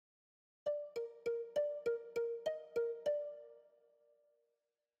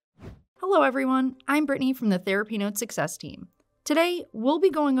Hello everyone, I'm Brittany from the TherapyNotes Success team. Today, we'll be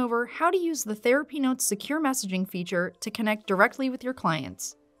going over how to use the TherapyNotes Secure Messaging feature to connect directly with your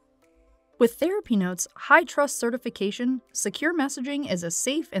clients. With TherapyNotes High Trust certification, secure messaging is a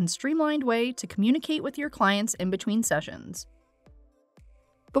safe and streamlined way to communicate with your clients in between sessions.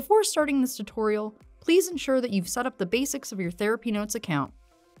 Before starting this tutorial, please ensure that you've set up the basics of your TherapyNotes account.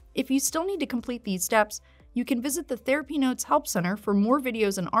 If you still need to complete these steps, you can visit the TherapyNotes Help Center for more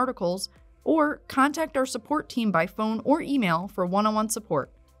videos and articles, or contact our support team by phone or email for one-on-one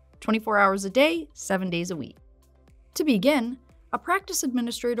support, 24 hours a day, 7 days a week. To begin, a practice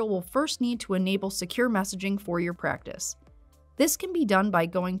administrator will first need to enable secure messaging for your practice. This can be done by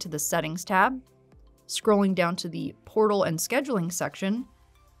going to the Settings tab, scrolling down to the Portal and Scheduling section,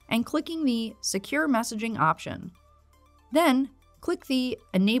 and clicking the Secure Messaging option. Then, click the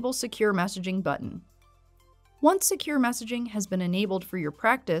Enable Secure Messaging button. Once secure messaging has been enabled for your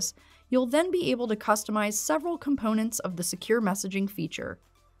practice, you'll then be able to customize several components of the secure messaging feature.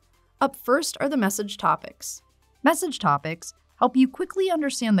 Up first are the message topics. Message topics help you quickly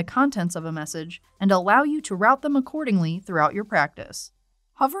understand the contents of a message and allow you to route them accordingly throughout your practice.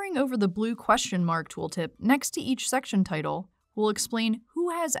 Hovering over the blue question mark tooltip next to each section title will explain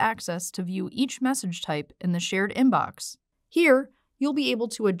who has access to view each message type in the shared inbox. Here, you'll be able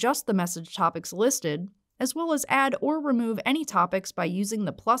to adjust the message topics listed, as well as add or remove any topics by using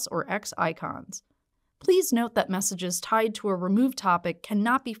the plus or X icons. Please note that messages tied to a removed topic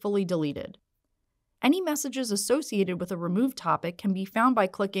cannot be fully deleted. Any messages associated with a removed topic can be found by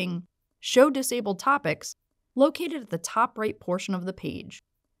clicking Show Disabled Topics, located at the top right portion of the page.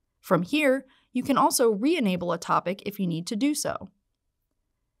 From here, you can also re-enable a topic if you need to do so.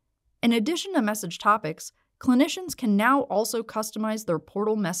 In addition to message topics, clinicians can now also customize their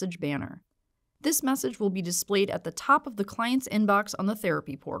portal message banner. This message will be displayed at the top of the client's inbox on the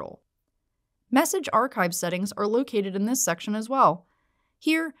TherapyPortal. Message archive settings are located in this section as well.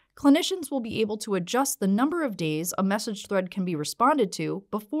 Here, clinicians will be able to adjust the number of days a message thread can be responded to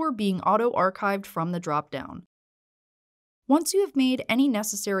before being auto-archived from the dropdown. Once you have made any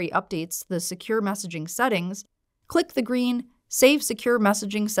necessary updates to the secure messaging settings, click the green Save Secure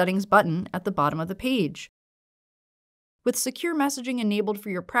Messaging Settings button at the bottom of the page. With secure messaging enabled for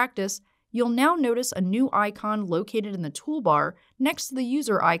your practice, you'll now notice a new icon located in the toolbar next to the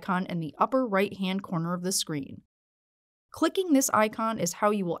user icon in the upper right-hand corner of the screen. Clicking this icon is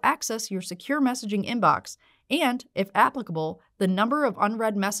how you will access your secure messaging inbox, and, if applicable, the number of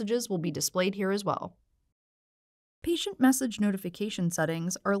unread messages will be displayed here as well. Patient message notification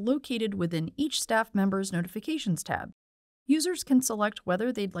settings are located within each staff member's Notifications tab. Users can select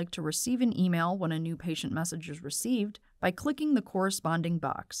whether they'd like to receive an email when a new patient message is received by clicking the corresponding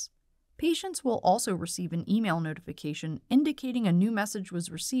box. Patients will also receive an email notification indicating a new message was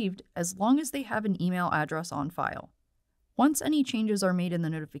received as long as they have an email address on file. Once any changes are made in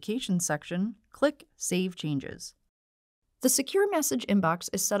the notifications section, click Save Changes. The secure message inbox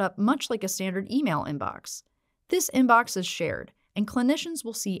is set up much like a standard email inbox. This inbox is shared, and clinicians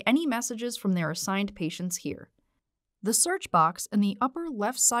will see any messages from their assigned patients here. The search box in the upper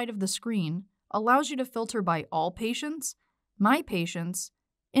left side of the screen allows you to filter by all patients, my patients,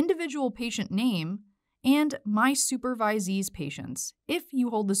 individual patient name, and My Supervisee's Patients, if you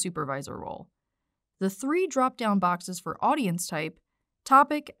hold the supervisor role. The three drop-down boxes for audience type,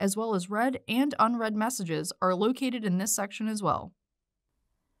 topic, as well as read and unread messages are located in this section as well.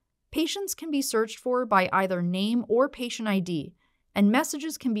 Patients can be searched for by either name or patient ID, and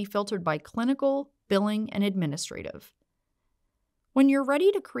messages can be filtered by clinical, billing, and administrative. When you're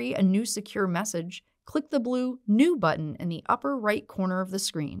ready to create a new secure message, click the blue New button in the upper right corner of the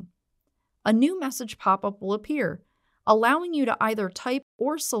screen. A new message pop-up will appear, allowing you to either type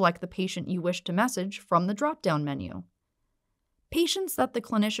or select the patient you wish to message from the drop-down menu. Patients that the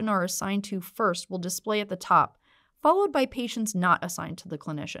clinician are assigned to first will display at the top, followed by patients not assigned to the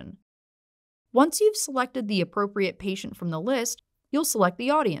clinician. Once you've selected the appropriate patient from the list, you'll select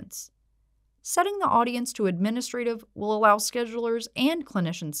the audience. Setting the audience to administrative will allow schedulers and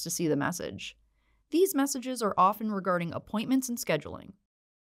clinicians to see the message. These messages are often regarding appointments and scheduling.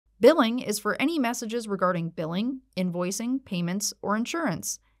 Billing is for any messages regarding billing, invoicing, payments, or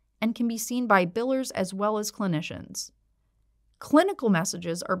insurance, and can be seen by billers as well as clinicians. Clinical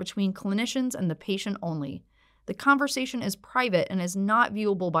messages are between clinicians and the patient only. The conversation is private and is not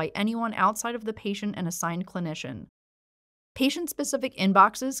viewable by anyone outside of the patient and assigned clinician. Patient-specific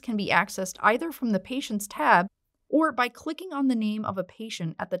inboxes can be accessed either from the Patients tab or by clicking on the name of a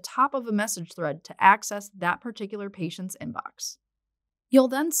patient at the top of a message thread to access that particular patient's inbox. You'll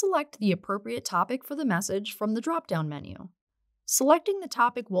then select the appropriate topic for the message from the drop-down menu. Selecting the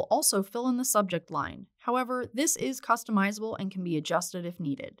topic will also fill in the subject line. However, this is customizable and can be adjusted if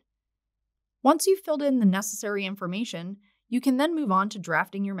needed. Once you've filled in the necessary information, you can then move on to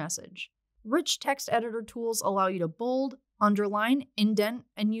drafting your message. Rich text editor tools allow you to bold, underline, indent,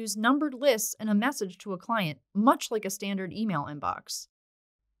 and use numbered lists in a message to a client, much like a standard email inbox.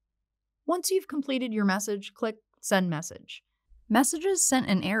 Once you've completed your message, click Send Message. Messages sent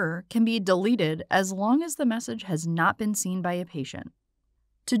in error can be deleted as long as the message has not been seen by a patient.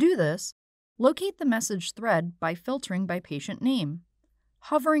 To do this, locate the message thread by filtering by patient name.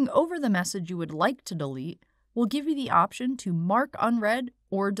 Hovering over the message you would like to delete will give you the option to mark unread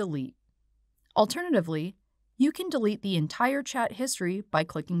or delete. Alternatively, you can delete the entire chat history by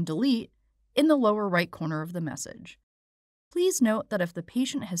clicking Delete in the lower right corner of the message. Please note that if the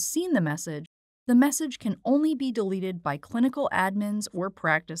patient has seen the message can only be deleted by clinical admins or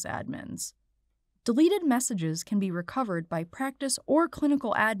practice admins. Deleted messages can be recovered by practice or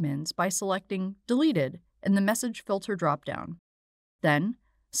clinical admins by selecting Deleted in the message filter dropdown. Then,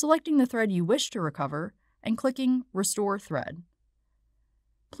 selecting the thread you wish to recover and clicking Restore Thread.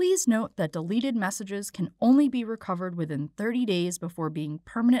 Please note that deleted messages can only be recovered within 30 days before being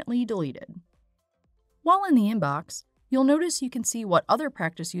permanently deleted. While in the inbox, you'll notice you can see what other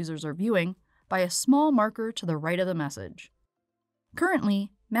practice users are viewing by a small marker to the right of the message.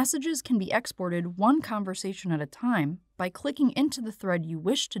 Currently, messages can be exported one conversation at a time by clicking into the thread you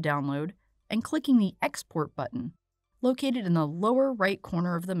wish to download and clicking the Export button, located in the lower right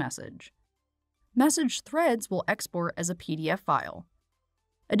corner of the message. Message threads will export as a PDF file.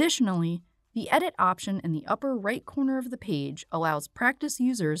 Additionally, the Edit option in the upper right corner of the page allows practice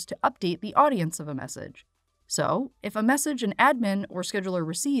users to update the audience of a message. So, if a message an admin or scheduler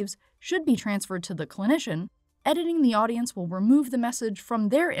receives should be transferred to the clinician, editing the audience will remove the message from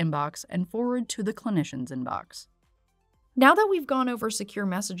their inbox and forward to the clinician's inbox. Now that we've gone over secure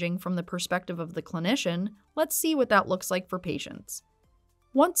messaging from the perspective of the clinician, let's see what that looks like for patients.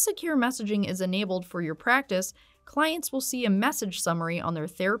 Once secure messaging is enabled for your practice, clients will see a message summary on their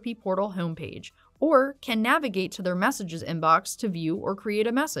TherapyPortal homepage, or can navigate to their messages inbox to view or create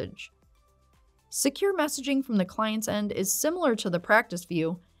a message. Secure messaging from the client's end is similar to the practice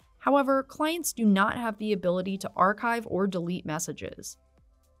view. However, clients do not have the ability to archive or delete messages.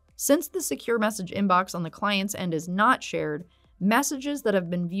 Since the secure message inbox on the client's end is not shared, messages that have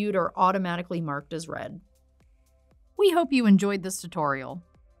been viewed are automatically marked as read. We hope you enjoyed this tutorial.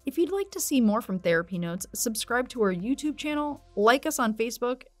 If you'd like to see more from Therapy Notes, subscribe to our YouTube channel, like us on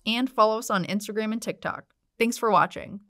Facebook, and follow us on Instagram and TikTok. Thanks for watching.